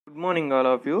Good morning, all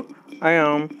of you. I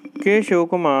am K.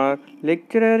 Shivkumar,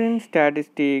 lecturer in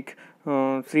statistics,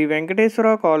 Sri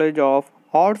Venkateswara College of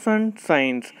Arts and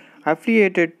Science,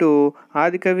 affiliated to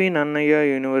Adikavi Nannaya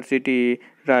University,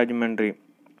 Rajahmundry.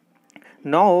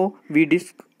 Now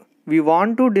we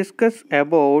want to discuss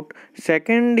about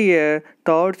second year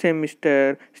third semester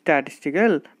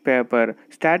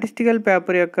statistical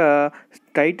paper యొక్క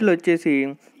title వచ్చేసి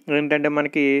ఏంటంటే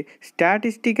మనకి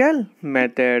statistical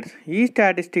methods. ఈ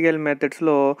statistical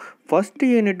మెథడ్స్లో first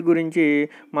unit గురించి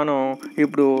మనం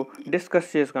ఇప్పుడు discuss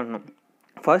చేసుకుంటున్నాం.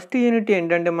 First unit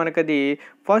ఏంటంటే మనకది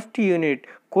first unit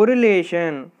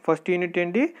correlation. First unit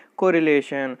ఏంటి?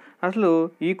 కొరిలేషన్. అసలు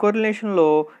ఈ కొరిలేషన్లో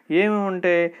ఏమేమి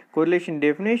ఉంటాయి? కొరిలేషన్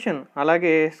డెఫినేషన్,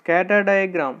 అలాగే స్కాటర్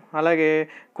డయాగ్రామ్, అలాగే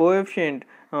coefficient,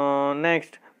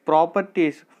 next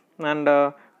properties and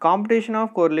competition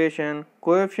of correlation,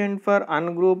 coefficient for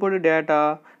ungrouped data,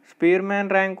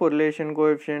 స్పీర్మ్యాన్ rank correlation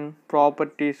coefficient,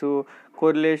 properties,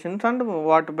 కొరిలేషన్స్ and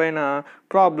వాటిపైన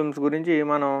ప్రాబ్లమ్స్ గురించి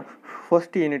మనం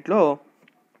ఫస్ట్ యూనిట్లో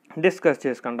డిస్కస్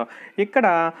చేసుకుంటాం. ఇక్కడ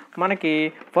మనకి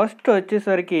ఫస్ట్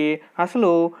వచ్చేసరికి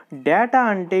అసలు డేటా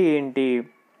అంటే ఏంటి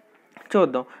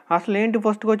చూద్దాం. అసలు ఏంటి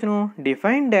first question?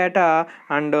 Define data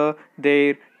and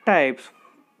there types.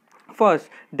 First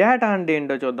data అంటే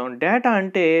ఏంటో చూద్దాం. డేటా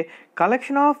అంటే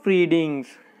కలెక్షన్ ఆఫ్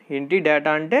రీడింగ్స్. ఏంటి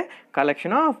డేటా అంటే?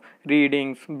 Collection of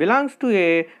readings belongs to A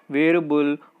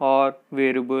variable are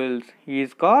variables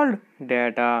is called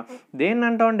data. దేన్ని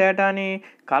అంటాం డేటాని?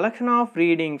 Collection of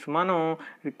readings. మనం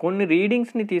కొన్ని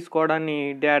రీడింగ్స్ని తీసుకోవడాన్ని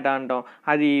డేటా అంటాం.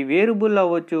 అది వేరియబుల్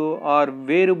అవ్వచ్చు ఆర్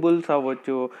వేరియబుల్స్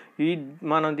అవ్వచ్చు. ఈ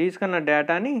మనం తీసుకున్న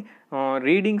డేటాని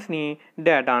రీడింగ్స్ని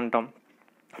డేటా అంటాం.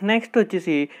 నెక్స్ట్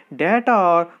వచ్చేసి డేటా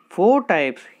ఆర్ 4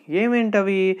 టైప్స్.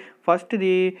 ఏమేంటవి?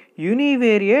 ఫస్ట్ది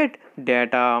యూనివేరియేట్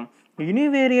డేటా.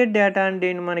 యూనివేరియేట్ డేటా అంటే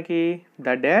ఏంటి మనకి?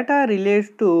 The data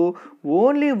relates to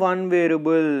only one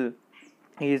variable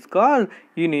is called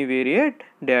univariate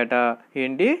data.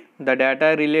 ఏంటి? ద డేటా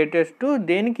రిలేటెడ్స్ టు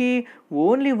దేనికి?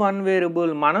 Only one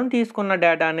variable. మనం తీసుకున్న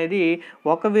డేటా అనేది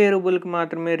ఒక వేరియబుల్కి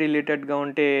మాత్రమే రిలేటెడ్గా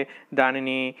ఉంటే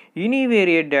దానిని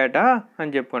యూనివేరియేట్ డేటా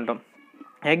అని చెప్పుకుంటాం.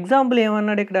 ఎగ్జాంపుల్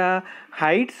ఏమన్నాడు ఇక్కడ?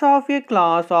 Heights of A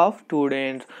class of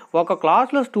students. ఒక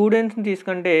క్లాస్లో స్టూడెంట్స్ని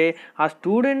తీసుకుంటే ఆ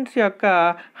స్టూడెంట్స్ యొక్క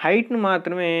హైట్ని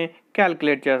మాత్రమే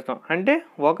క్యాలిక్యులేట్ చేస్తాం. అంటే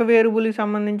ఒక వేరియబుల్కి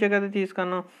సంబంధించే కదా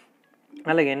తీసుకున్నాం.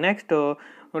 అలాగే నెక్స్ట్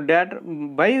డేటా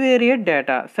బైవేరియేట్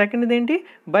డేటా. సెకండ్ది ఏంటి?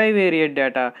 Bivariate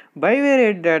data.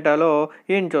 బైవేరియేట్ డేటాలో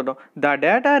ఏం చూద్దాం. The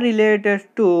data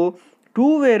related to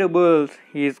 2 variables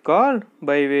is called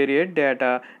bivariate data.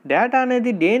 Data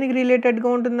అనేది దేనికి రిలేటెడ్గా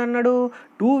ఉంటుంది అన్నాడు?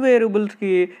 2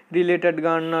 వేరియబుల్స్కి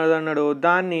రిలేటెడ్గా అన్నాడు.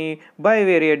 దాన్ని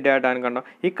బైవేరియేట్ డేటా అనుకుంటాం.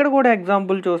 ఇక్కడ కూడా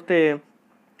ఎగ్జాంపుల్ చూస్తే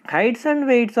heights and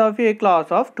weights of A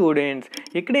class of students.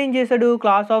 ఇక్కడ ఏం చేశాడు?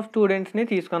 క్లాస్ ఆఫ్ స్టూడెంట్స్ని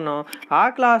తీసుకున్నాం. ఆ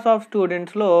క్లాస్ ఆఫ్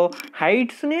స్టూడెంట్స్లో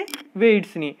హైట్స్ని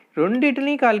వెయిట్స్ని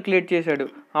రెండింటిని క్యాలిక్యులేట్ చేశాడు.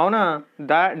 అవునా?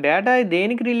 డేటా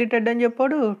దేనికి రిలేటెడ్ అని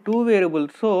చెప్పాడు? 2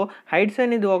 వేరియబుల్స్. సో హైట్స్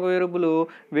అనేది ఒక వేరియబుల్,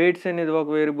 వెయిట్స్ అనేది ఒక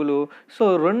వేరియబుల్. సో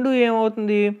రెండు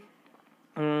ఏమవుతుంది?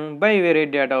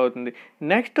 బైవేరియేట్ డేటా అవుతుంది.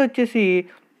 నెక్స్ట్ వచ్చేసి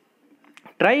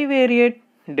ట్రైవేరియేట్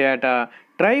డేటా.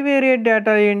 ట్రైవేరియేట్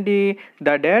డేటా ఏంటి? The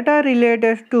data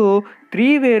related to 3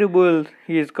 variables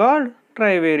is called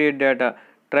ట్రైవేరియేట్ data.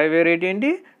 ట్రైవేరియేట్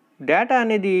ఏంటి? డేటా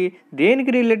అనేది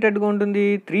దేనికి రిలేటెడ్గా ఉంటుంది?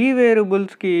 3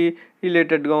 వేరియబుల్స్కి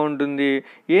రిలేటెడ్గా ఉంటుంది.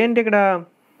 ఏంటి ఇక్కడ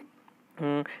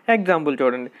ఎగ్జాంపుల్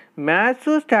చూడండి. Maths,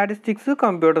 statistics,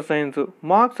 computer science,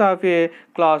 marks of A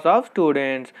class of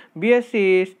students. BSc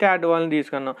start వాళ్ళని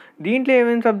తీసుకున్నాం. దీంట్లో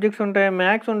ఏమేమి సబ్జెక్ట్స్ ఉంటాయి?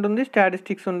 మ్యాథ్స్ ఉంటుంది,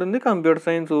 స్టాటిస్టిక్స్ ఉంటుంది, కంప్యూటర్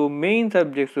సైన్స్ మెయిన్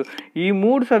సబ్జెక్ట్స్. ఈ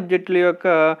 3 సబ్జెక్టుల యొక్క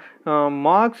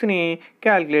మార్క్స్ని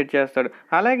క్యాలిక్యులేట్ చేస్తాడు.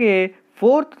 అలాగే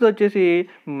ఫోర్త్ వచ్చేసి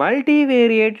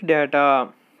మల్టీవేరియేట్ డేటా.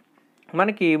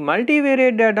 మనకి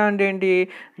మల్టీవేరియేట్ డేటా అంటే ఏంటి?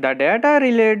 The data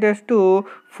రిలేటెడ్స్ to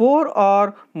 4 are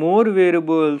more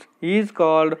variables is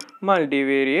called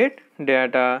multivariate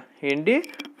data. ఏంటి?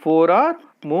 4 ఆర్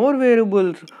మోర్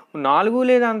వేరియబుల్స్, 4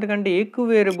 లేదా అంతకంటే ఎక్కువ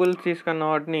వేరియబుల్స్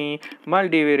తీసుకున్న వాటిని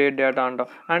మల్టీవేరియేట్ డేటా అంటాం.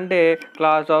 అంటే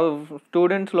క్లాస్ ఆఫ్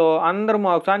స్టూడెంట్స్లో అందరు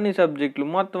మార్క్స్ అన్ని సబ్జెక్టులు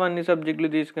మొత్తం అన్ని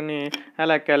సబ్జెక్టులు తీసుకుని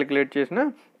ఎలా క్యాలిక్యులేట్ చేసినా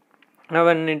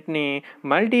అవన్నింటినీ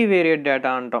మల్టీవేరియేట్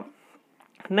డేటా అంటాం.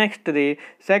 నెక్స్ట్ది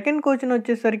సెకండ్ క్వశ్చన్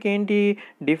వచ్చేసరికి ఏంటి?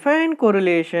 Define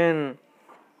correlation.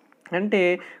 అంటే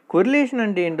కొరిలేషన్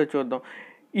అంటే ఏంటో చూద్దాం.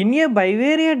 In a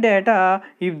bivariate data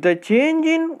if the change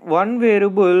in one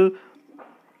variable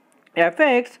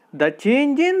effects the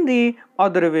change in the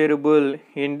other variable.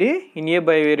 ఏంటి? In a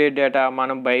bivariate data.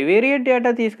 మనం బైవేరియేట్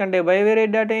డేటా తీసుకుంటే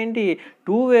బైవేరియేట్ డేటా ఏంటి?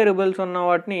 2 వేరియబుల్స్ ఉన్న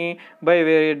వాటిని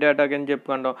బైవేరియేట్ డేటా కింద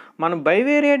చెప్పుకుంటాం. మనం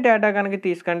బైవేరియేట్ డేటా కనుక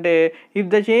తీసుకుంటే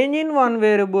if the change in one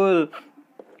variable,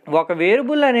 ఒక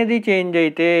వేరియబుల్ అనేది చేంజ్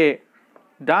అయితే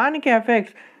దానికి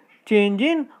effects change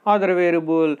in other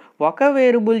variable. ఒక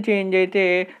వేరియబుల్ చేంజ్ అయితే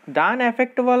దాని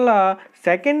ఎఫెక్ట్ వల్ల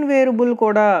సెకండ్ వేరియబుల్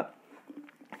కూడా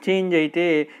చేంజ్ అయితే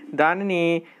దానిని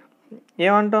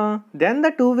ఏమంటాం, then the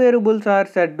two variables are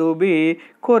said to be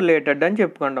correlated అని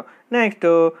చెప్పుకుంటాం. Next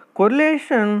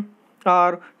correlation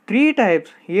are 3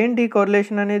 types. ఏంటి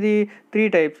కొరిలేషన్ అనేది 3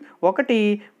 టైప్స్. ఒకటి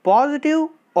పాజిటివ్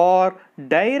ఆర్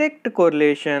డైరెక్ట్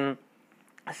కొరిలేషన్,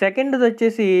 సెకండ్ది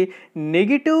వచ్చేసి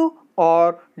నెగిటివ్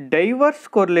ఆర్ డైవర్స్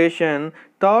కొరిలేషన్,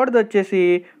 థర్డ్ది వచ్చేసి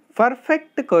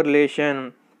పర్ఫెక్ట్ కొరిలేషన్.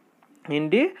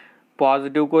 ఏంటి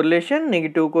positive correlation,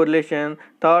 negative correlation,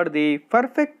 థర్డ్ది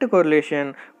perfect correlation.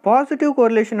 Positive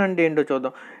correlation అంటే ఏంటో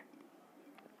చూద్దాం.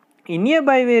 In a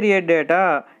bivariate data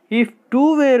if 2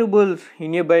 variables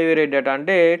in a bivariate data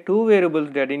అంటే 2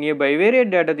 variables data in a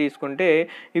bivariate data తీసుకుంటే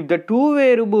if the 2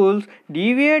 variables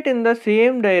deviate in the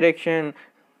same direction,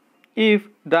 if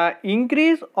the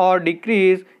increase or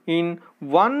decrease in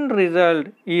one result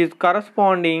is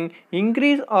corresponding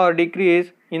increase or decrease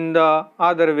in the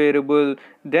other variable,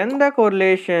 then the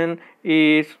correlation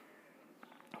is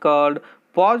called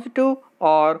positive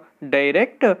or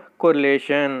direct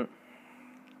correlation.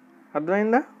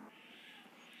 అర్థమైందా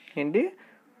ఏంటి?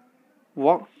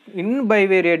 In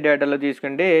bivariate డేటాలో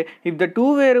తీసుకుంటే if the 2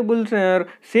 variables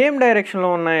same డైరెక్షన్లో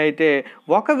ఉన్నాయైతే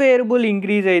ఒక variable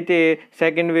increase అయితే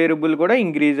second variable కూడా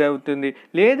increase అవుతుంది,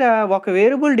 లేదా ఒక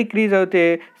వేరియబుల్ డిక్రీజ్ అవుతే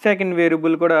సెకండ్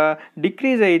వేరియబుల్ కూడా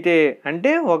డిక్రీజ్ అయితే,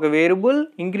 అంటే ఒక వేరియబుల్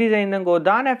ఇంక్రీజ్ అయిందనుకో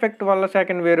దాని ఎఫెక్ట్ వల్ల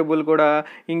సెకండ్ వేరియబుల్ కూడా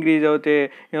ఇంక్రీజ్ అవుతే,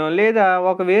 లేదా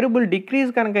ఒక వేరియబుల్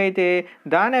డిక్రీజ్ కనుక అయితే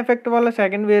దాని ఎఫెక్ట్ వల్ల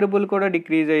సెకండ్ వేరియబుల్ కూడా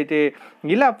డిక్రీజ్ అయితే,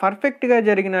 ఇలా పర్ఫెక్ట్గా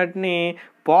జరిగినట్టుని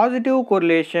positive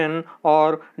correlation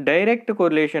are direct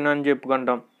correlation అని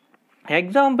చెప్పుకుంటాం.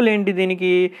 ఎగ్జాంపుల్ ఏంటి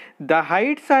దీనికి? The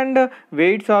heights and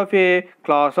weights of A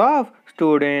class of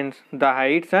students, the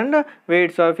heights and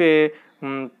weights of A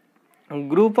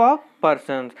group of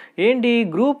persons. ఏంటి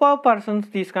గ్రూప్ ఆఫ్ పర్సన్స్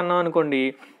తీసుకున్నాం అనుకోండి,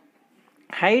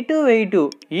 హైట్ వెయిట్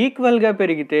ఈక్వల్గా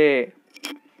పెరిగితే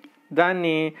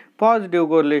దాన్ని పాజిటివ్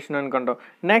కొరిలేషన్ అనుకుంటాం.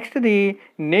 నెక్స్ట్ది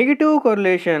నెగిటివ్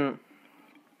కొరిలేషన్.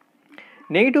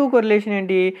 నెగిటివ్ కొరిలేషన్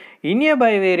ఏంటి? In a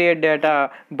bivariate data,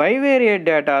 bivariate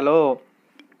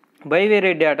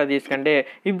data తీసుకుంటే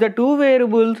if the 2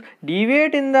 variables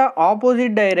deviate in the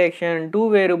opposite direction, 2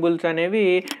 variables అనేవి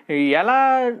ఎలా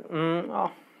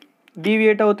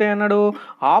డీవియేట్ అవుతాయి అన్నాడు?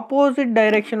 ఆపోజిట్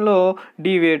డైరెక్షన్లో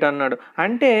డీవియేట్ అన్నాడు.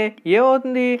 అంటే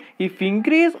ఏమవుతుంది? If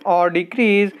increase or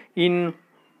decrease in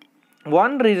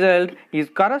one result is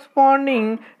corresponding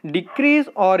decrease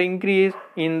or increase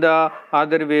in the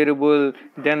other variable,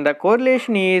 then the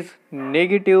correlation is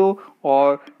negative or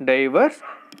diverse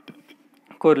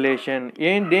correlation.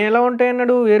 ఎలా ఉంటాయి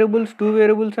అన్నాడు? వేరియబుల్స్ 2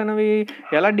 వేరియబుల్స్ అనేవి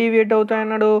ఎలా డీవియేట్ అవుతాయి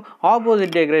అన్నాడు?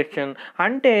 Opposite direction.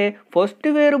 అంటే ఫస్ట్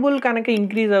వేరియబుల్ కనుక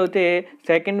increase అవుతే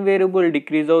సెకండ్ వేరియబుల్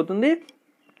డిక్రీజ్ అవుతుంది,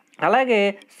 అలాగే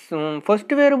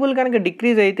ఫస్ట్ వేరియబుల్ కనుక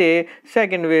డిక్రీజ్ అయితే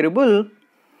సెకండ్ వేరియబుల్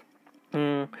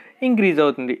ఇంక్రీజ్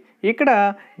అవుతుంది. ఇక్కడ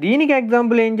దీనికి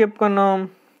ఎగ్జాంపుల్ ఏం చెప్పుకున్నాం?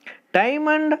 Time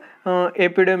and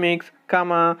epidemics,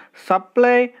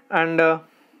 supply and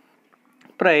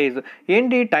praise.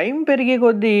 ఏంటి? టైం పెరిగే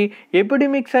కొద్దీ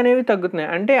ఎపిడమిక్స్ అనేవి తగ్గుతున్నాయి,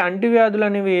 అంటే అంటువ్యాధులు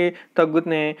అనేవి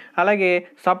తగ్గుతున్నాయి, అలాగే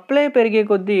సప్లై పెరిగే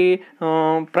కొద్దీ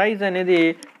ప్రైజ్ అనేది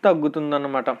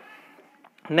తగ్గుతుందన్నమాట.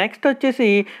 నెక్స్ట్ వచ్చేసి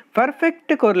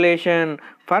పర్ఫెక్ట్ కొరిలేషన్.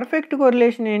 పర్ఫెక్ట్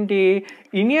కొరిలేషన్ ఏంటి?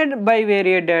 ఇన్ ఏ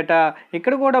బైవేరియేట్ డేటా,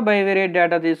 ఇక్కడ కూడా బైవేరియేట్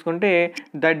డేటా తీసుకుంటే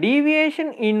the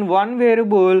deviation in one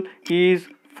variable is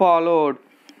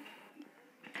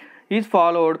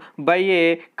followed by a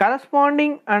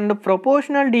corresponding and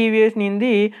proportional deviation in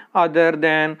the other,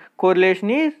 then correlation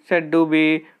is said to be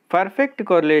perfect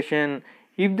correlation.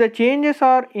 If the changes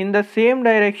are in the same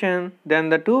direction, then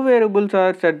the 2 variables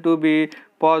are said to be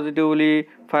positively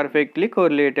perfectly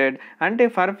correlated. అంటే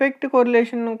perfect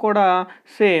correlation కూడా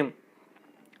same,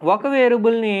 ఒక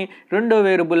వేరియబుల్ని రెండో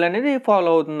variable అనేది follow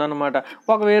అవుతుంది అనమాట.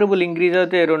 ఒక variable increase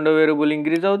అవుతే రెండో వేరియబుల్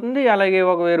ఇంక్రీజ్ అవుతుంది, అలాగే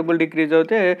ఒక వేరియబుల్ డిక్రీజ్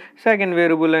అవుతే సెకండ్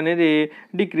వేరియబుల్ అనేది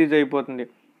డిక్రీజ్ అయిపోతుంది.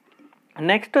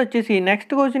 నెక్స్ట్ వచ్చేసి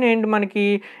నెక్స్ట్ క్వశ్చన్ ఏంటి మనకి?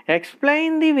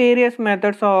 Explain the various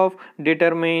methods of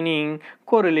determining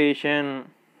correlation.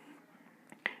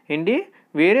 ఏంటి?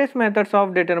 various methods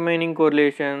of determining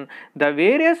correlation. The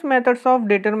various methods of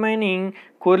determining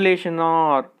correlation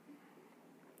are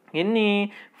ఎన్ని?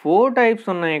 4 టైప్స్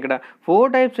ఉన్నాయి ఇక్కడ. 4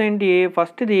 టైప్స్ ఏంటి?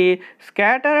 ఫస్ట్ది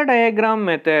స్కాటర్ డయాగ్రామ్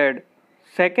మెథడ్,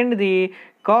 సెకండ్ది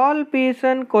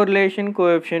కాల్-పీసన్ correlation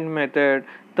coefficient method,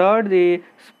 థర్డ్ది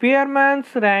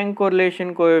స్పియర్మాన్స్ rank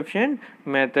correlation coefficient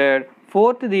method,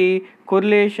 ఫోర్త్ది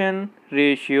correlation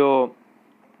ratio.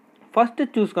 First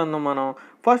చూసుకుందాం మనం.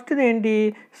 ఫస్ట్ది ఏంటి?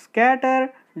 Scatter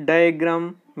diagram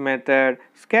method.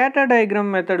 Scatter diagram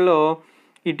మెథడ్లో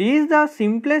it is the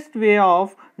simplest way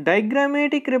of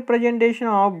diagrammatic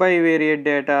representation of bivariate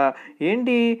data.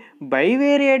 ఏంటి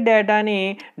బైవేరియట్ డేటాని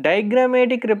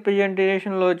డయాగ్రామాటిక్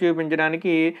రిప్రజెంటేషన్లో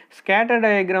చూపించడానికి scatter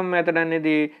diagram method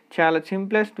అనేది చాలా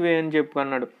సింప్లెస్ట్ వే అని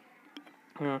చెప్పుకున్నాడు.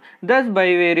 Thus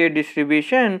bivariate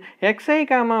distribution xi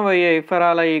comma yi for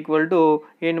all I equal to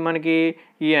ఏంటి మనకి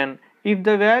n. If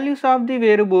the values of the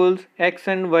variables x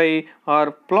and y are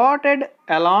plotted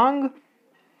along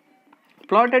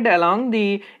the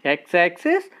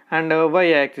x-axis and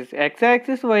y-axis.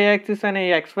 x-axis y-axis అనే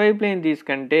xy plane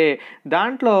తీసుకుంటే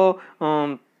దాంట్లో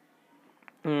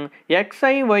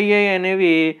xi yi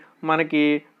అనేవి మనకి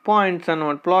points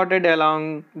అన్నమాట, plotted along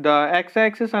the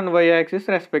x-axis and y-axis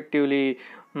respectively.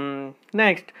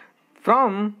 Next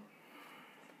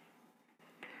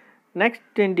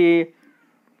ఏంటి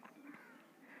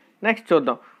next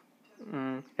చూద్దాం.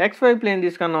 xy plane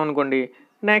తీసుకున్నాం అనుకోండి.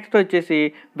 నెక్స్ట్ వచ్చేసి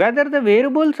whether the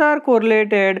variables are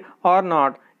correlated are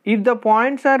not. If the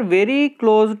points are very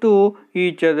close to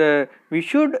each other we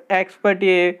should expect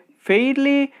A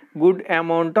fairly good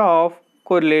amount of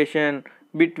correlation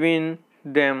between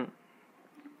them.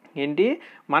 ఏంటి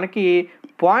మనకి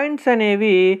points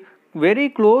అనేవి very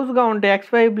క్లోజ్గా ఉంటాయి,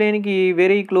 xy ప్లేన్కి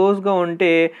very క్లోజ్గా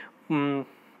ఉంటే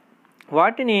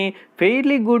వాటిని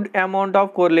fairly good amount of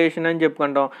correlation అని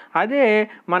చెప్పుకుంటాం. అదే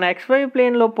మన xy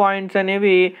ప్లేన్లో పాయింట్స్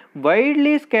అనేవి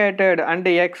వైడ్లీ స్కాటర్డ్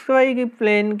అంటే xy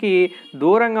ప్లేన్కి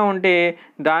దూరంగా ఉంటే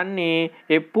దాన్ని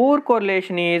a poor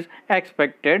correlation is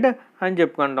expected అని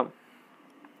చెప్పుకుంటాం.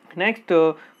 నెక్స్ట్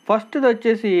ఫస్ట్ది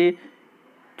వచ్చేసి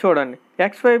చూడండి,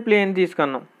 xy ప్లేన్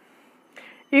తీసుకున్నాం.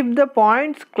 If the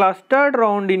points clustered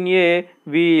round in a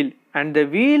wheel and the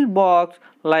wheel box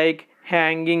like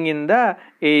hanging in the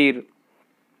air.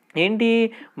 ఏంటి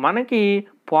మనకి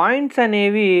పాయింట్స్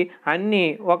అనేవి అన్నీ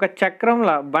ఒక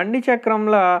చక్రంలా బండి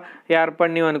చక్రంలా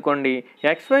ఏర్పడినవి అనుకోండి.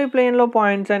 xy ప్లేన్లో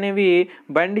పాయింట్స్ అనేవి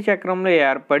బండి చక్రంలో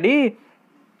ఏర్పడి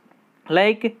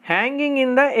like hanging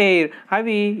in the air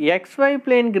అవి xy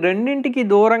ప్లేన్కి రెండింటికి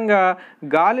దూరంగా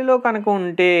గాలిలో కనుక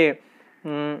ఉంటే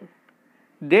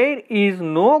there is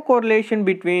no correlation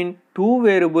between two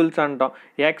variables అంటాం.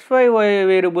 xy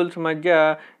వేరియబుల్స్ మధ్య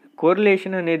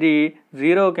కోరిలేషన్ అనేది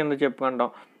 0 కింద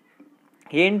చెప్పుకుంటాం.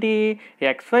 ఏంటి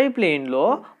xy ప్లేన్లో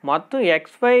మొత్తం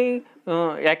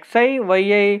xi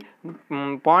yi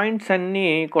పాయింట్స్ అన్నీ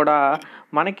కూడా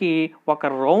మనకి ఒక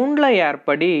రౌండ్లో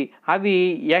ఏర్పడి అవి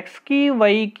ఎక్స్కి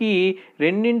వైకి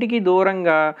రెండింటికి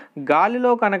దూరంగా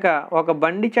గాలిలో కనుక ఒక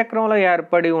బండి చక్రంలో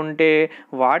ఏర్పడి ఉంటే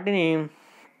వాటిని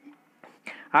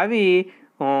అవి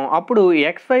అప్పుడు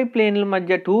xy ప్లేన్ల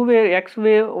మధ్య xy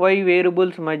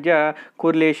వేరియబుల్స్ మధ్య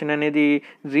కోరిలేషన్ అనేది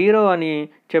 0 అని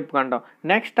చెప్పుకుంటాం.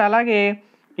 నెక్స్ట్ అలాగే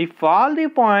if all the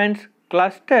points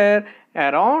cluster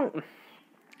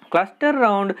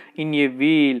round in a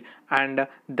wheel and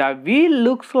the wheel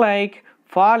looks like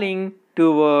falling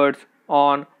towards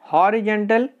on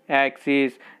horizontal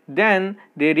axis, then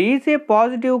there is a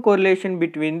positive correlation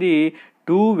between the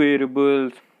two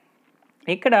variables.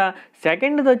 ఇక్కడ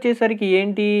సెకండ్ది వచ్చేసరికి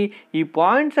ఏంటి ఈ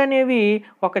points అనేవి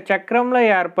ఒక చక్రంలో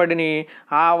ఏర్పడిని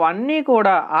అవన్నీ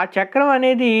కూడా ఆ చక్రం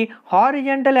అనేది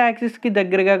హారిజంటల్ యాక్సిస్కి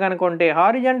దగ్గరగా కనుక ఉంటే,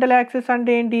 హారిజంటల్ యాక్సిస్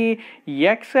అంటే ఏంటి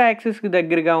ఎక్స్ యాక్సిస్కి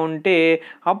దగ్గరగా ఉంటే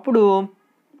అప్పుడు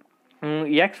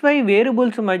xy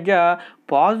వేరియబుల్స్ మధ్య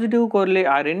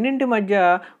ఆ రెండింటి మధ్య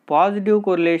పాజిటివ్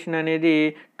కోరిలేషన్ అనేది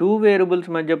 2 వేరియబుల్స్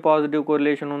మధ్య పాజిటివ్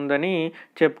కోరిలేషన్ ఉందని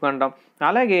చెప్పుకుంటాం.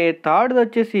 అలాగే థర్డ్ది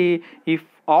వచ్చేసి if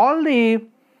all the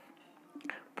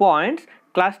points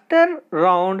cluster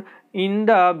round in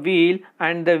the wheel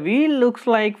and the wheel looks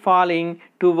like falling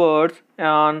towards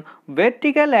on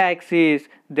vertical axis,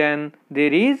 then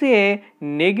there is a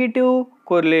negative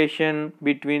correlation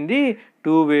between the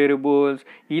two variables.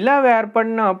 ఇలా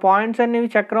ఏర్పడిన points అనేవి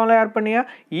చక్రంలో ఏర్పడినాయా,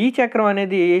 ఈ చక్రం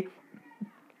అనేది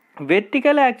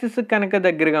వెర్టికల్ యాక్సిస్ కనుక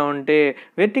దగ్గరగా ఉంటే,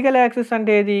 వెర్టికల్ యాక్సిస్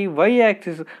అంటే ఏది వై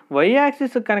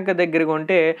యాక్సిస్ కనుక దగ్గరగా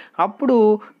ఉంటే అప్పుడు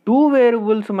 2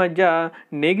 వేరియబుల్స్ మధ్య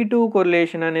నెగిటివ్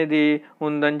కోరిలేషన్ అనేది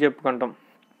ఉందని చెప్పుకుంటాం.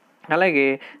 అలాగే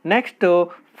నెక్స్ట్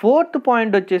ఫోర్త్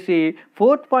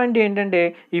పాయింట్ ఏంటంటే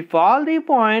if all the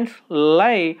points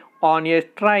lie on a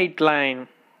straight line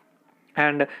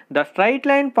and the straight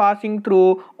line passing through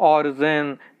origin,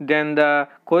 then the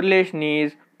correlation is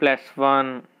 +1.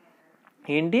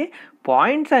 ఏంటి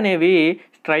పాయింట్స్ అనేవి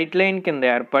స్ట్రైట్ లైన్ కింద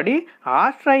ఏర్పడి ఆ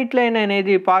స్ట్రైట్ లైన్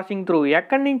అనేది పాసింగ్ త్రూ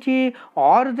ఎక్కడి నుంచి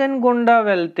ఆరిజిన్ గుండా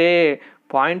వెళ్తే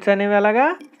పాయింట్స్ అనేవి అలాగా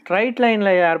స్ట్రైట్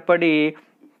లైన్లో ఏర్పడి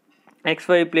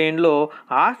xy ప్లేన్లో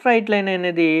ఆ స్ట్రైట్ లైన్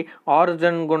అనేది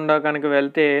ఆరిజిన్ గుండా కనుక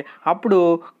వెళ్తే అప్పుడు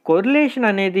కొరిలేషన్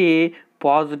అనేది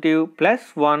పాజిటివ్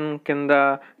 +1 కింద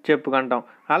చెప్పుకుంటాం.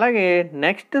 అలాగే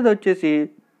నెక్స్ట్ది వచ్చేసి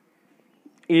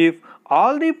if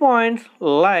all the points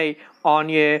lie on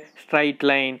a straight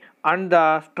line and the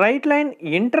straight line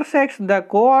intersects the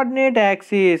coordinate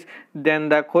axis, then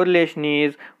the correlation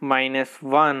is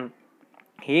 -1.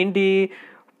 ఏంటి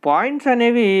పాయింట్స్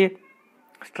అనేవి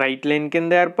స్ట్రైట్ లైన్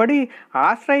కింద ఏర్పడి ఆ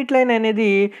స్ట్రైట్ లైన్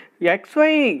అనేది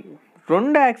XY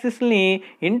రెండు యాక్సిస్ని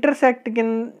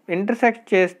ఇంటర్సెక్ట్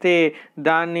చేస్తే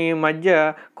దాన్ని మధ్య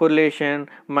కొరిలేషన్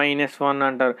 -1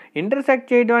 అంటారు. ఇంటర్సెక్ట్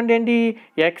చేయడం అంటే ఏంటి,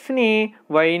 ఎక్స్ని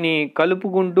వైని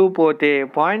కలుపుకుంటూ పోతే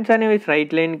పాయింట్స్ అనేవి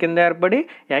స్ట్రైట్ లైన్ కింద ఏర్పడి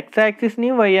ఎక్స్ యాక్సిస్ని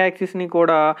వై యాక్సిస్ని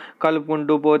కూడా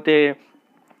కలుపుకుంటూ పోతే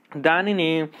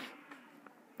దానిని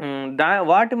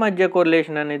వాటి మధ్య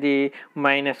కొరిలేషన్ అనేది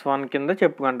 -1 కింద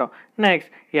చెప్పుకుంటాం.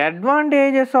 Next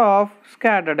advantages of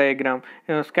scatter diagram.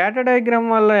 Scatter diagram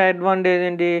వల్ల అడ్వాంటేజ్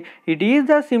ఏంటి, it is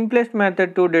the simplest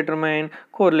method to determine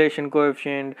correlation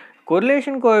coefficient.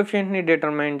 Correlation కోఎఫిషియంట్ని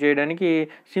determine చేయడానికి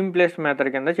సింప్లెస్ట్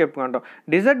మెథడ్ కింద చెప్పుకుంటాం.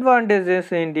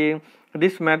 డిసడ్వాంటేజెస్ ఏంటి,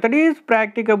 this method is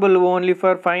practicable only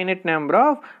for finite number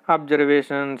of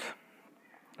observations.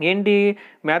 ఏంటి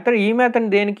ఈ method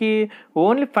దేనికి,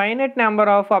 only finite number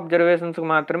of అబ్జర్వేషన్స్కి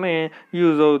మాత్రమే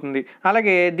యూజ్ అవుతుంది.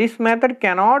 అలాగే this method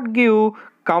cannot give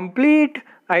complete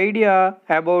idea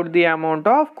about the amount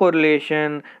of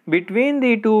correlation between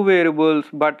the two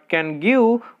variables but can give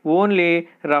only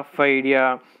rough idea.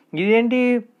 ఇదేంటి,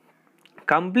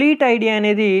 complete idea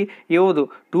అనేది ఇవ్వదు.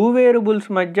 Two variables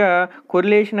మధ్య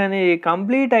correlation అనేది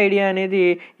complete idea అనేది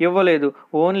ఇవ్వలేదు,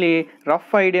 ఓన్లీ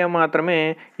రఫ్ ఐడియా మాత్రమే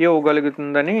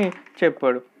ఇవ్వగలుగుతుందని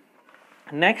చెప్పాడు.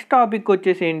 Next topic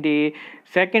వచ్చేసి ఏంటి,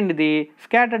 సెకండ్ది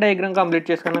స్కాటర్ డయాగ్రామ్ కంప్లీట్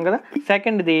చేసుకున్నాం కదా.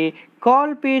 సెకండ్ది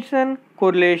కార్ల్ పీర్సన్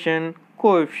కొరిలేషన్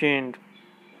కోఎఫిషియంట్.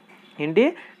 ఏంటి,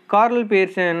 కార్ల్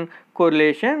పీర్సన్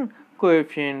కొరిలేషన్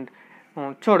కోఎఫిషియంట్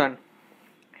చూడండి.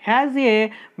 Has a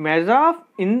measure of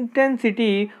intensity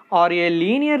or a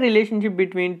linear relationship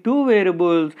between two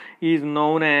variables is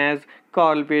known as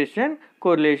Carl Pearson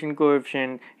correlation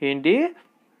coefficient. ఏంటి,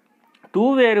 టూ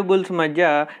వేరియబుల్స్ మధ్య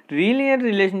linear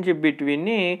relationship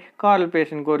బిట్వీన్ని curl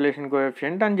పీర్సన్ correlation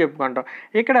coefficient అని చెప్పుకుంటాం.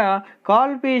 ఇక్కడ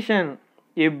curl పీర్సన్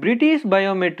A British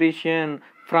బయోమెట్రిషియన్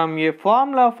from A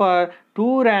formula for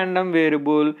two random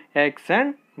variable X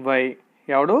and why.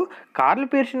 ఎవడు, curl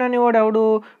పీర్సన్ అనేవాడు ఎవడు,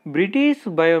 British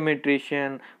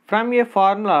బయోమెట్రిషియన్ from A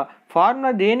formula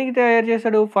దేనికి తయారు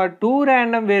చేశాడు, for two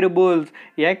random variables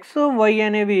X why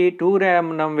అనేవి two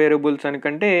random variables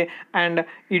అనుకంటే and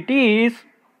it is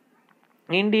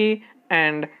ఏంటి,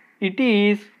 and it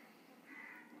is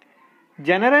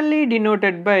generally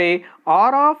denoted by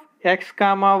r of x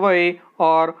comma y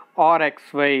or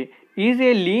rxy is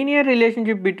a linear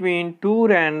relationship between two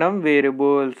random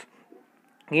variables.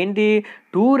 ఏంటి,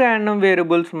 two random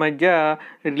variables మధ్య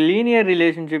linear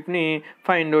రిలేషన్షిప్ని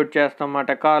find out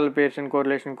చేస్తామన్నమాట curl పీర్సన్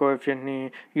correlation కోఎఫిషియంట్ని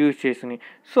use చేసుకుని.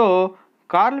 So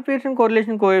curl పీర్సన్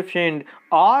correlation coefficient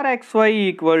RXY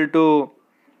equal to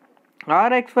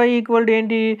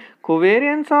ఏంటి,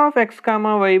 covariance of x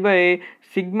comma y by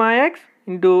sigma X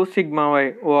into sigma why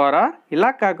ORR. ఇలా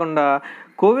కాకుండా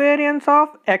covariance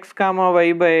of x comma y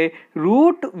by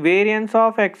root variance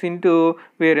of x into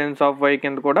variance of y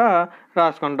కింద కూడా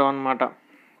రాసుకుంటాం అన్నమాట.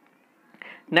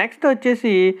 Next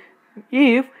వచ్చేసి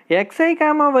if xi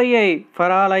comma yi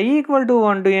for all i equal to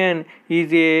 1 to n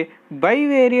is a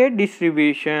bivariate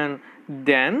distribution,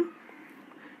 then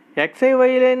xi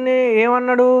వైని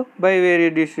ఏమన్నాడు,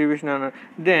 bivariate distribution అన్నాడు.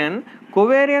 Then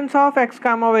covariance of x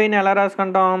comma వైని ఎలా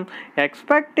రాసుకుంటాం,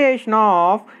 expectation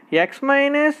of x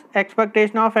minus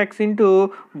expectation of x into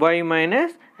y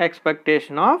minus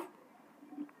expectation of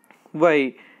y.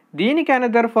 దీనికి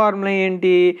another formula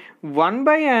ఏంటి,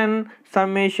 1/n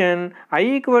summation i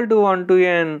equal to 1 to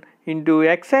n into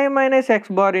xi minus x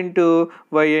bar into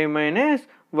yi minus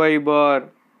y bar.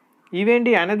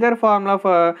 ఇవేంటి, another formula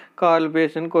for curl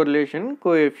పీర్సన్ correlation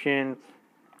coefficient.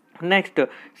 Next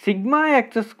sigma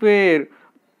X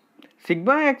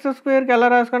స్క్వేర్కి ఎలా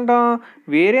రాసుకుంటాం,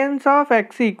 variance of x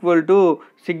equal to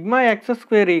sigma X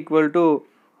square equal to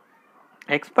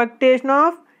expectation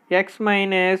of x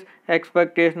minus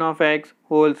expectation of x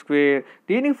whole square.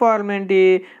 దీనికి formula ఏంటి,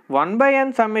 1/n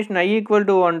summation i equal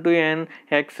to 1 to n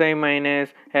xi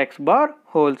minus x bar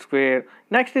whole square.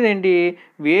 Next ఇదేంటి,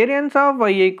 variance of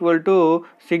y equal to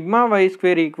sigma y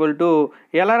square equal to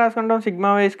ఎలా రాసుకుంటాం,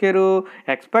 sigma y square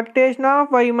expectation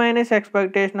of y minus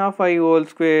expectation of y whole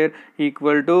square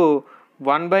equal to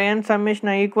 1/n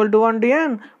summation i equal to 1 to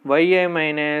n yi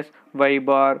minus y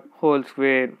bar whole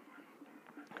square.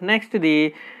 Next the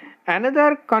another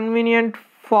convenient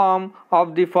form of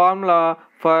the formula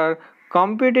for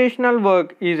computational work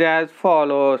is as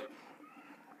follows.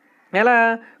 ఎలా,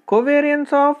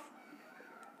 covariance of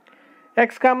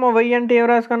x comma y అంటే ఏం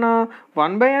రాసుకున్నాం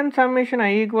 1/n summation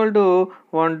i equal to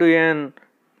 1 to n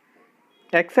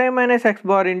xi minus x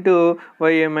bar into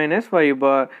yi minus y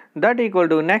bar that equal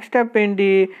to next step ఏంటి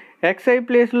xi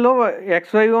ప్లేస్లో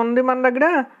xy ఉంది మన దగ్గర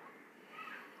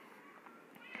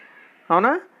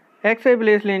అవునా xi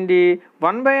ప్లేస్లో ఏంటి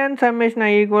 1/n summation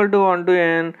i equal to 1 to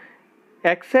n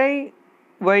xi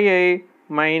yi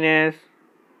minus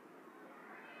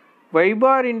y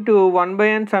bar into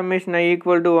 1/n summation I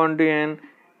equal to 1 to n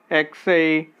xi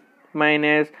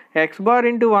minus x bar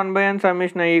into 1/n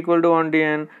summation I equal to 1 to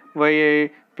n yi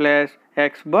plus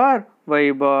x bar y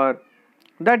bar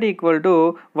that equal to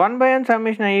 1/n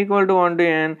summation I equal to 1 to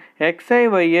n xi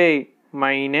yi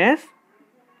minus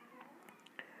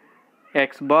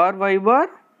x bar y bar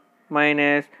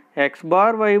minus x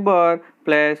bar y bar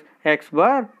plus x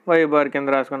bar y bar కింద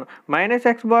రాసుకున్నాం minus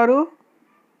x బారు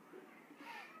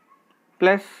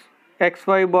plus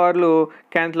xy బార్లు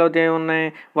cancel అవుతాయి ఉన్నాయి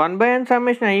 1/n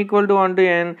summation i equal to 1 to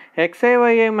n xi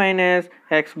yi minus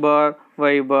x bar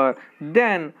y bar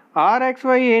then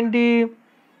rxy ఏంటి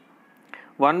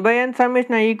 1/n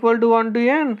summation i equal to 1 to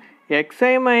n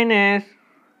xi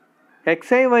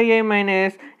yi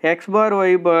minus x bar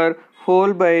y bar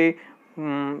whole by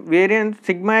variance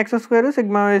sigma X square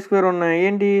sigma y square ఉన్నాయి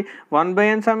ఏంటి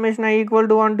 1/n summation i equal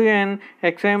to 1 to n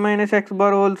xi minus x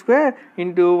bar whole square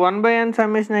into 1/n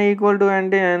summation i equal to n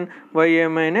to n yi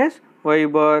minus y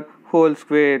bar whole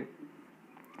square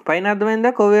పైన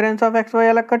అర్థమైందా covariance of xy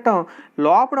ఎలా కట్టాం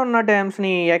లోపల ఉన్న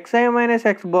టర్మ్స్ని xi minus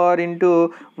x bar into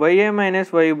yi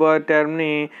minus y bar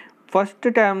టర్మ్ని first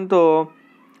టర్మ్తో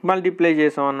multiply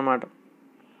చేసాం అన్నమాట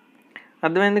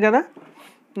అర్థమైంది కదా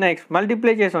నెక్స్ట్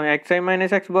మల్టిప్లై చేసాం xi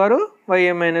minus x bar yi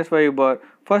minus y bar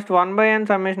first 1/n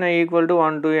summation i equal to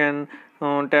 1 to n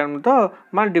టర్మ్తో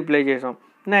multiply చేసాం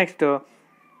నెక్స్ట్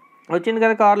వచ్చింది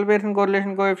కదా curl Pearson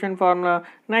correlation coefficient formula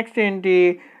next ఏంటి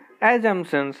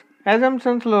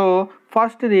అజంప్షన్స్లో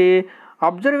ఫస్ట్ది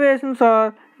అబ్జర్వేషన్స్ ఆర్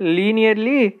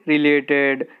లీనియర్లీ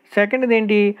రిలేటెడ్ సెకండ్ది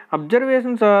ఏంటి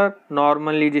observations are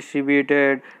normally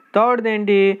distributed third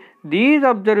ఏంటి these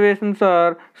observations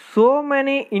are so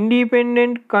many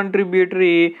independent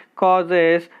contributory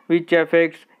causes which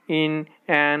effects in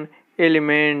an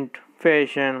element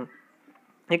fashion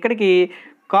ఇక్కడికి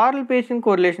curl Pearson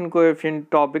correlation coefficient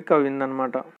topic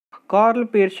అయిందనమాట curl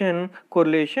Pearson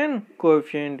correlation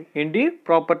coefficient ఏంటి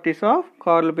properties of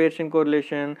curl Pearson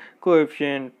correlation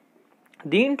coefficient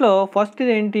దీంట్లో first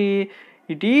ఏంటి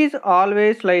it is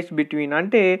always lies between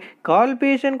అంటే curl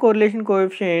Pearson correlation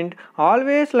coefficient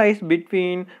always lies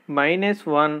between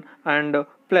 -1 and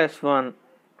 +1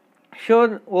 show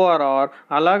ORR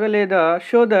అలాగ లేదా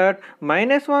show that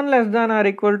 -1 less than or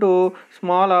equal to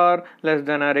small are less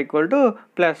than or equal to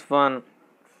 +1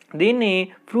 దీన్ని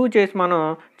prove చేసి మనం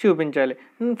చూపించాలి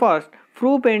first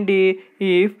proof ఏంటి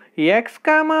if x,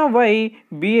 y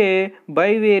B A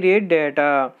bivariate data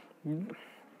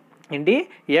ఏంటి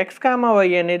x, y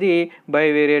అనేది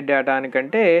bivariate data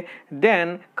అనికంటే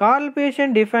then curl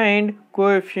Pearson defined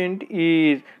coefficient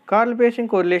is curl Pearson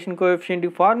correlation coefficient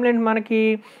formula ఏంటి మనకి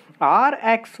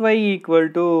rxy equal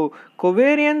to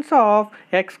covariance of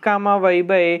x, y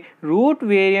by root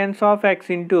variance of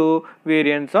x into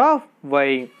variance of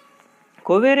y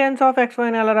covariance of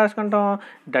xyని ఎలా రాసుకుంటాం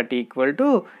that equal to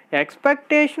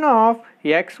expectation of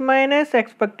x minus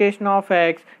expectation of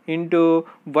x into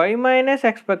y minus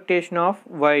expectation of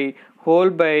y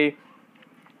whole by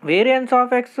variance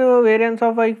of x variance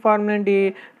of y formula ఏంటి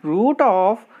root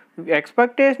of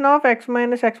expectation of x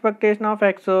minus expectation of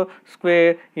x square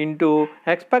into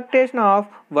expectation of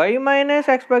y minus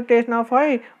expectation of y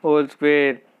whole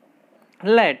square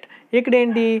let ఇక్కడ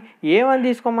ఏంటి ఏమని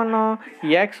తీసుకోమన్నాం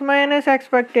x minus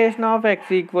expectation of x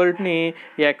ఈక్వల్ని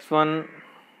x1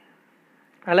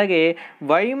 అలాగే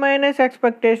y minus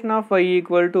expectation of y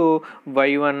equal to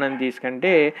y1 అని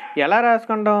తీసుకుంటే ఎలా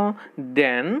రాసుకుంటాం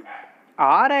then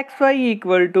rxy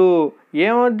equal to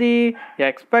ఏమవుద్ది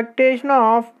expectation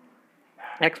of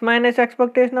x minus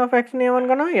expectation of x ని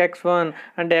ఏమనుకున్నాం x1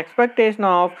 అంటే expectation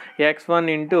of x1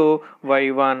 into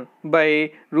y1 by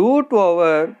root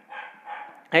over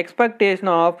expectation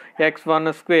of x1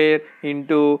 square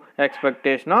into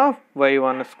expectation of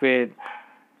y1 square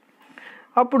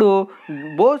అప్పుడు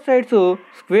both sides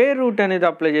square root అనేది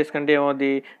apply చేసుకుంటే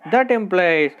ఏమవుతుంది that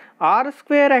employees r²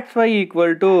 xy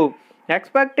equal to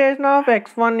expectation of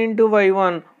x1 into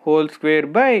y1 whole square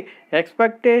by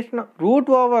expectation root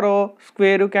over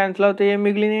square cancel అవుతాయి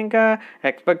మిగిలిన ఇంకా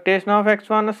expectation of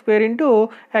x1 square into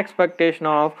expectation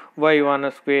of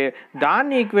y1 square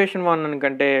దాన్ని equation 1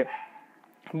 అనుకంటే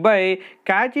by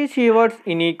క్యాచీ-సీవర్ట్స్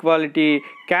inequality.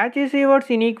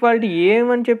 క్యాచీ-సీవర్ట్స్ inequality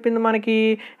ఏమని చెప్పింది మనకి?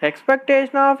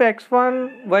 Expectation of x1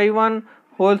 y1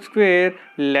 whole square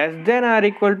less than are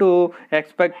equal to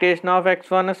expectation of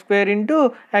x1 square into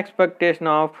expectation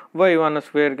of y1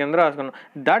 square కింద రాసుకున్నాం.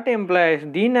 That employees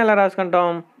దీన్ని ఎలా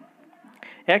రాసుకుంటాం?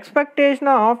 expectation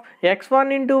of x1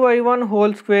 into y1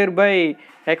 whole square by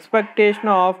expectation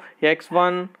of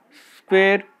x1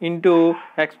 square into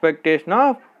expectation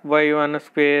of y1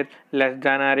 square less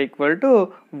than or equal to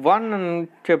 1 అని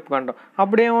చెప్పుకుంటాం.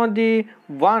 అప్పుడు ఏమవుద్ది?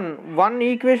 1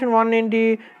 equation 1 ఏంటి?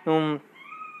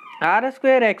 Are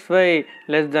square XY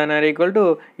less than or equal to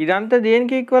ఇదంతా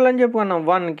దేనికి equal అని చెప్పుకున్నాం?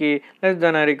 1కి less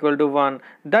than or equal to 1.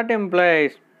 That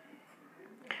employees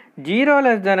 0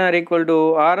 less than or equal to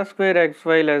are square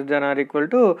XY less than or equal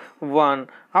to 1.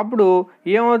 అప్పుడు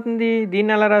ఏమవుతుంది?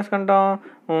 దీన్ని ఎలా రాసుకుంటాం?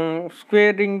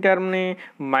 Squaring టర్మ్ని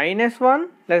 -1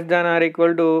 less than or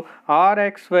equal to are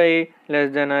XY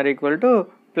less than or equal to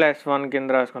 +1 కింద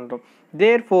రాసుకుంటాం.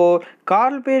 Therefore,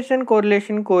 Karl-Pearson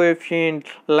correlation coefficient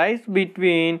lies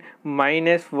between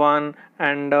 -1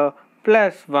 and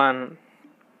 +1.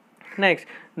 Next,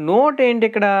 note ఏంటి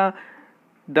ఇక్కడ?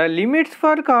 The limits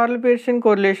for Karl-Pearson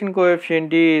correlation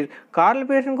coefficient is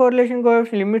Karl-Pearson correlation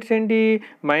coefficient limits ఏంటి?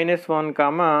 -1,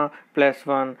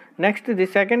 +1. Next, the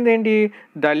second ఏంటి?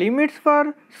 The limits for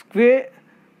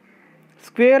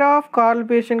square of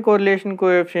Karl-Pearson correlation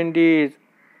coefficient is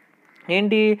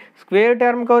ఏంటి? Square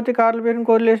term కాబట్టి curl-Pearson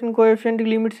correlation coefficient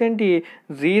limits ఏంటి?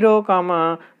 0,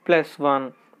 +1.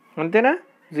 అంతేనా?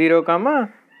 0,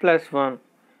 +1.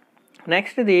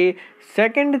 నెక్స్ట్ది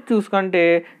second చూసుకుంటే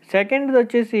సెకండ్ది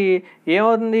వచ్చేసి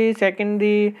ఏమవుతుంది?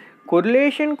 సెకండ్ది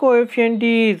correlation coefficient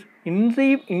is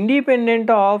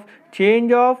independent of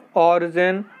change of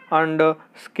origin and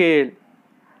scale.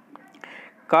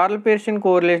 Karl-Pearson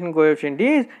correlation coefficient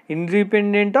is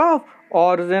independent of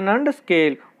origin and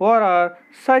scale or are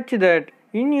such that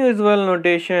in usual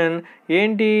notation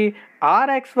ఏంటి?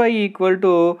 rxy equal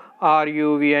to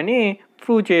ruv అని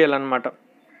prove చేయాలన్నమాట.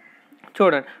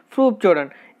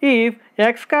 చూడండి if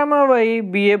x, y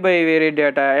be a bivariate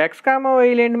data, x, y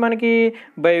ఏంటి మనకి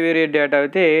bivariate data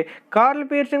అయితే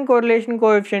Karl-Pearson correlation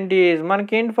coefficient is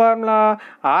మనకి ఏంటి formula?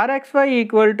 rxy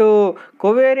equal to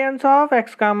covariance of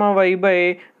x, y by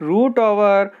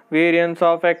 √variance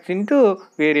of x into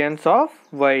variance of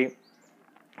y.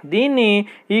 దీన్ని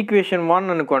equation 1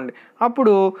 అనుకోండి.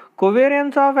 అప్పుడు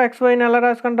covariance of xyని ఎలా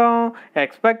రాసుకుంటాం?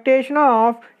 Expectation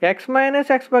of x minus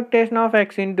expectation of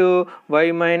x into y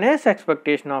minus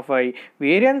expectation of y.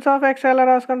 Variance of x ఎలా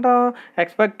రాసుకుంటాం?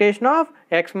 Expectation of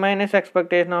x minus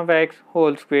expectation of x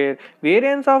whole square.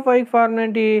 Variance of y form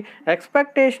ఏంటి?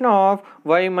 Expectation of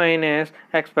y minus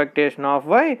expectation of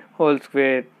y whole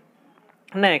square.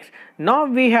 Next, now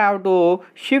we have to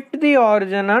shift the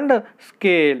origin and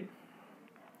scale.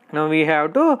 Now we have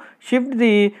to shift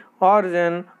the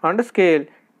origin and scale.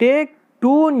 Take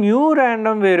two new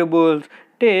random variables.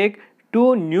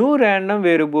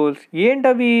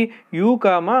 ఏంటవి? u,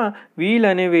 wheel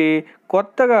అనేవి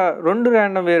కొత్తగా 2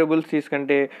 random variables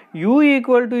తీసుకుంటే u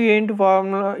equal to ఏంటి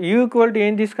formula? u equal to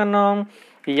ఏం తీసుకున్నాం?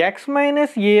 x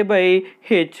minus a by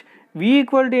h. v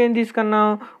equal to ఏం తీసుకున్నాం?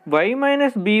 y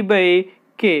minus b by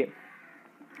k.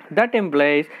 That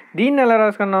employees దీన్ని ఎలా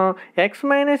రాసుకున్నాం? x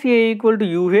minus a equal to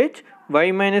UH, y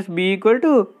minus b equal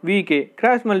to VK.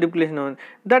 Cross multiplication ఉంది.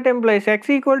 That employees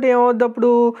x equal to ఏమవుద్ది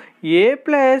అప్పుడు? a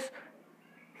plus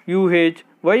UH,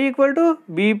 y equal to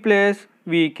b plus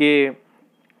VK.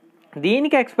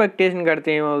 దీనికి expectation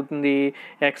కడితే ఏమవుతుంది?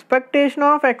 Expectation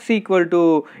of x equal to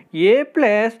a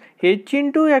plus h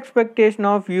into expectation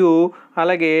of u.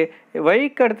 అలాగే y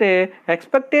కడితే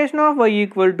expectation of y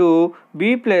equal to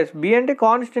b plus b అంటే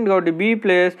constant కాబట్టి b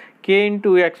plus k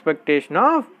into expectation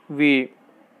of v.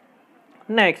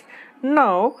 Next,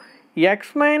 now x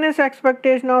minus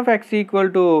expectation of x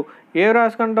equal to ఏం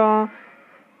రాసుకుంటాం?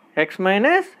 x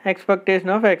minus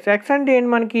expectation of x. x అంటే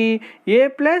ఏంటి మనకి? a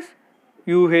plus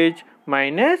UH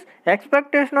minus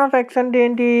expectation of x అంటే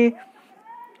ఏంటి?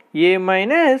 a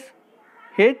minus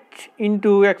h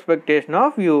into expectation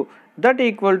of u. That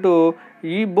equal to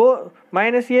ఈ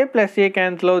minus a plus a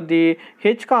cancel అవుద్ది.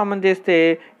 h common చేస్తే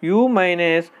u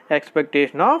minus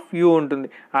expectation of u ఉంటుంది.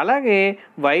 అలాగే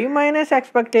y minus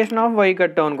expectation of y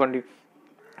కట్టాం అనుకోండి.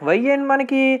 y ఏంటి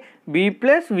మనకి? b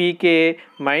plus VK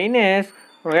minus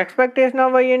expectation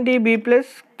of y ఏంటి? b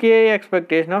plus k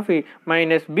expectation of v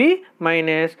minus b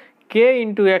minus k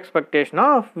into expectation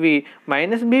of v.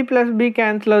 Minus b plus b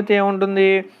cancel అవుతే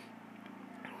ఏముంటుంది?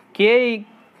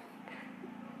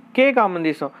 k common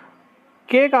తీస్తాం.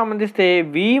 k common తీస్తే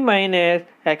v minus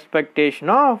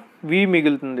expectation of v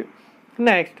మిగులుతుంది.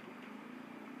 Next,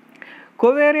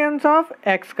 covariance of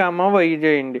X comma why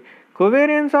చేయండి.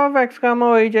 Covariance of X comma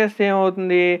why చేస్తే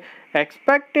ఏమవుతుంది,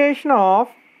 expectation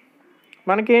of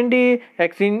మనకేంటి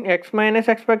X minus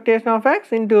expectation of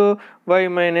X into y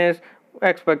minus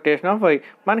expectation of why.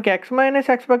 మనకి X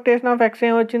minus expectation of X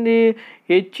ఏమొచ్చింది,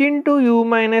 H into you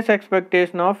minus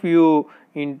expectation of you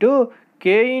into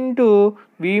K into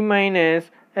V minus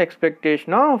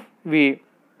expectation of we.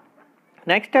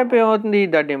 Next step ఏమవుతుంది,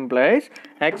 that implies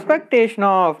expectation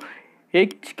of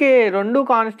HK రెండు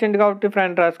constant కాబట్టి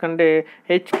front రాసుకుంటే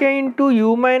HK into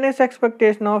you minus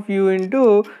expectation of you into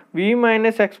V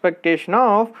minus expectation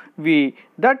of we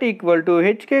that equal to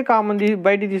HK common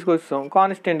బయటికి తీసుకొస్తాం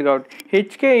constant కాబట్టి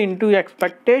HK into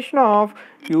expectation of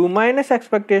you minus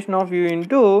expectation of you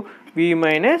into V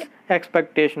minus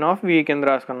expectation of వి కింద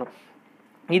రాసుకున్నాం.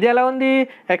 ఇది ఎలా ఉంది,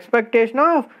 expectation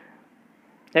of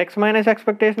X minus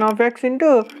expectation of X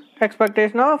into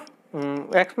expectation of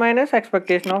X minus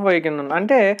expectation of why కింద ఉంది,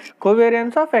 అంటే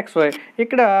కోవేరియన్స్ ఆఫ్ ఎక్స్ వై.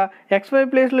 ఇక్కడ X why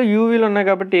ప్లేస్లో యూవీలు ఉన్నాయి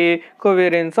కాబట్టి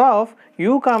కోవేరియన్స్ ఆఫ్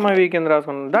యూ కామా వి కింద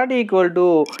రాసుకున్నాం. That equal to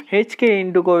HK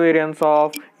into covariance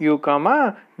of u comma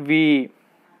we.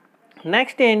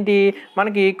 Next ఏంటి,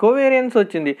 మనకి కోవేరియన్స్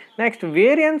వచ్చింది. Next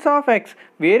variance of X.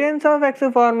 Variance of X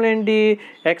formula ఏంటి,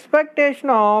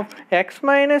 expectation of X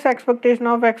minus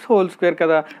expectation of X whole square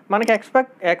కదా. మనకి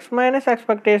X minus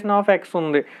expectation of X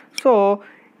ఉంది. So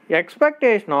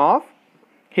expectation of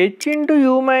H into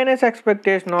you minus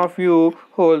expectation of you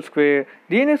whole square.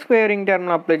 దీని squaring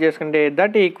term apply చేసుకుంటే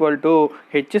that equal to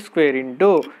H square into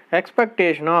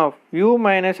expectation of you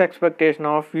minus expectation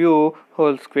of you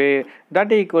whole square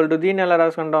that equal to దీన్ని ఎలా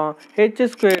రాసుకుంటాం, H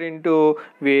square into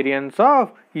variance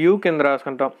of you కింద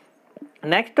రాసుకుంటాం.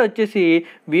 Next వచ్చేసి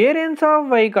variance of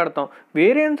why కడతాం.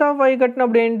 Variance of why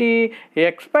కట్టినప్పుడు ఏంటి,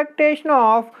 expectation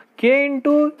of K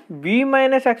into V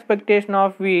minus expectation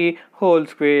of we whole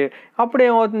square. అప్పుడు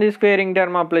ఏమవుతుంది, స్క్వేరింగ్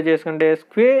టర్మ్ అప్లై చేసుకుంటే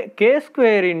k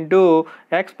square into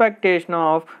expectation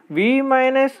of we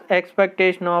minus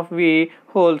expectation of we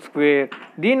whole square.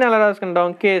 దీన్ని ఎలా రాసుకుంటాం,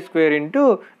 k square into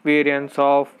variance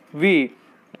of వి.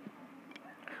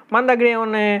 మన దగ్గర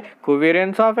ఏమున్నాయి,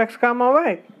 covariance of X comma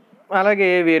why అలాగే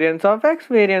variance of X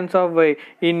variance of why.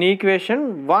 ఈ equation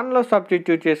 1లో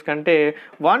substitute చేసుకుంటే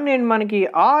 1 ఏంటి మనకి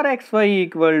RX y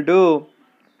equal to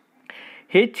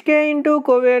HK into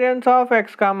covariance of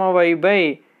X comma y by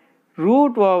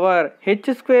root over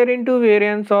H square into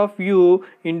variance of you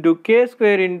into k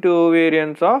square into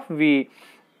variance of we.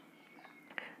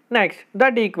 Next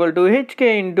that equal to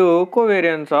HK into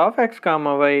covariance of X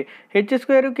comma why. H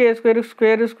square k square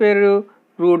square square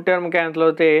root term cancel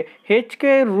అవుతే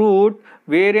HK route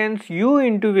variance you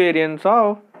into variance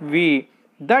of we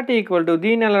that equal to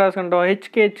దీన్ని ఎలా రాసుకుంటాం,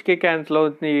 HK cancel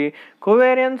అవుతుంది,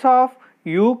 covariance of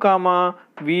u comma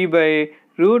we by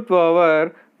root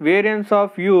over variance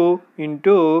of you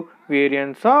into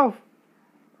variance of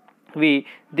we.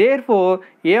 There four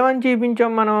ఏమని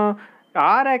చూపించాం మనం,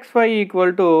 RXY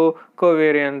equal to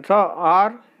covariance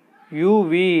are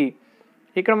UV.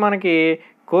 ఇక్కడ మనకి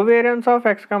covariance of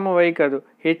X comma why కాదు,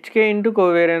 HK into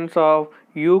covariance of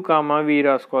u comma వి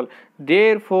రాసుకోవాలి.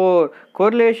 There four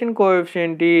correlation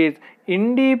coefficient is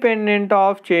independent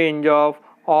of change of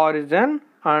origin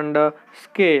and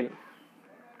scale.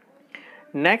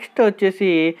 Next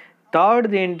వచ్చేసి third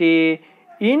ఏంటి,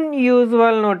 in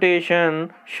usual notation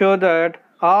show that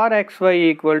RXY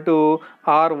equal to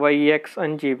ఆర్వైఎక్స్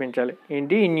అని చూపించాలి.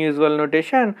 ఏంటి in usual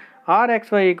notation,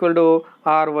 RXY equal to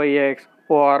ఆర్వైఎక్స్.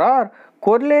 ORR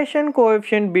correlation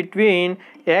coefficient between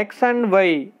x and y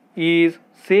is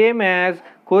same as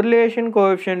correlation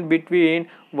coefficient between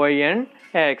y and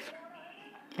x.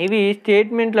 ఇవి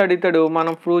స్టేట్మెంట్లు అడుగుతాడు,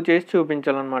 మనం prove చేసి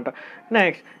చూపించాలన్నమాట.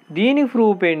 Next దీని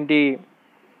proof ఏంటి,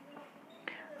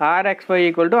 ఆర్ఎక్స్వై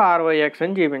ఈక్వల్ టు ఆర్వైఎక్స్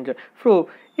అని చూపించాలి.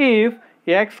 Proof if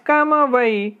X comma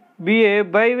why B A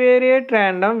bivariate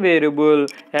random variable.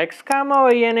 X comma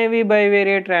why అనేవి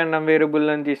బైవేరియేట్ ర్యాండమ్ వేరియబుల్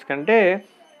అని తీసుకుంటే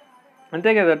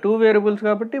అంతే కదా, 2 వేరియబుల్స్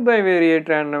కాబట్టి bivariate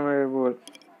random variable,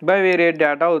 bivariate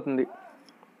data అవుతుంది.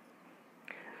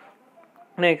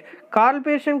 Next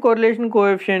కార్ల్పేషన్ correlation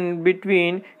coefficient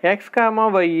between X comma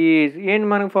why is ఏంటి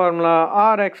మనకి formula,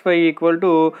 RXY equal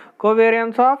to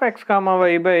covariance of X comma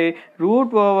y by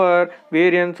root over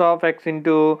variance of X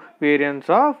into variance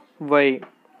of why.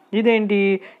 ఇదేంటి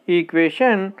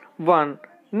equation 1.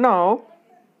 Now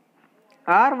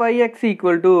RYX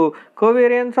equal to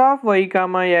covariance of y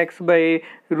comma x by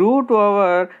root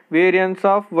over variance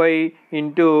of y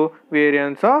into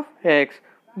variance of x.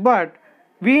 But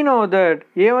we know that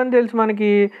ఏమని తెలుసు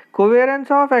మనకి,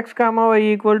 covariance of x comma y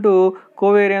equal to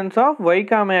covariance of y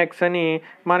comma x అని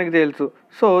మనకి తెలుసు.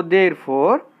 So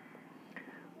therefore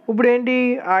ఇప్పుడు ఏంటి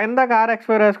ఇందాక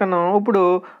RXY రాసుకున్నాం, ఇప్పుడు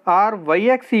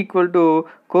RYX equal to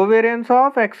covariance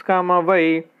of X comma y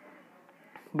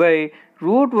by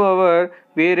root over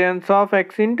variance of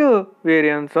X into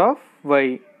variance of why.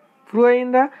 Prove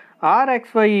అయిందా?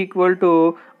 RXY equal to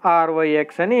RYX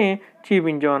అని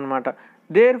చూపించాం అనమాట.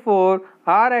 Therefore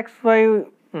RYX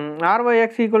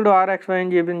equal to RXY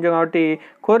అని చూపించాం కాబట్టి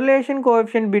correlation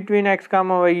coefficient between X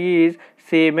comma why is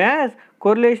same as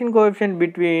correlation coefficient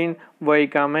between why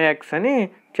comma X అని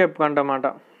చెప్పుకుంటామన్నమాట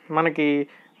మనకి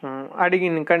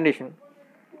అడిగిన కండిషన్.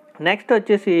 నెక్స్ట్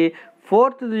వచ్చేసి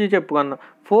ఫోర్త్ది చెప్పుకుందాం.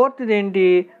 ఫోర్త్ది ఏంటి?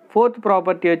 ఫోర్త్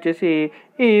ప్రాపర్టీ వచ్చేసి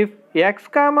if X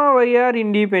comma why are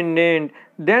independent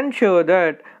then show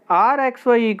that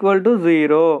RXY equal to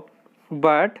 0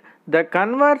 but the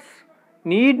converse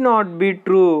need not be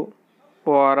true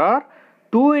for our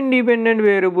two independent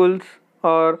variables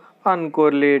are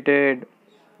uncorrelated.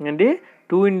 అంటే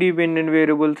two independent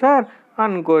variables are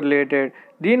uncorrelated.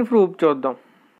 దీని proof చూద్దాం.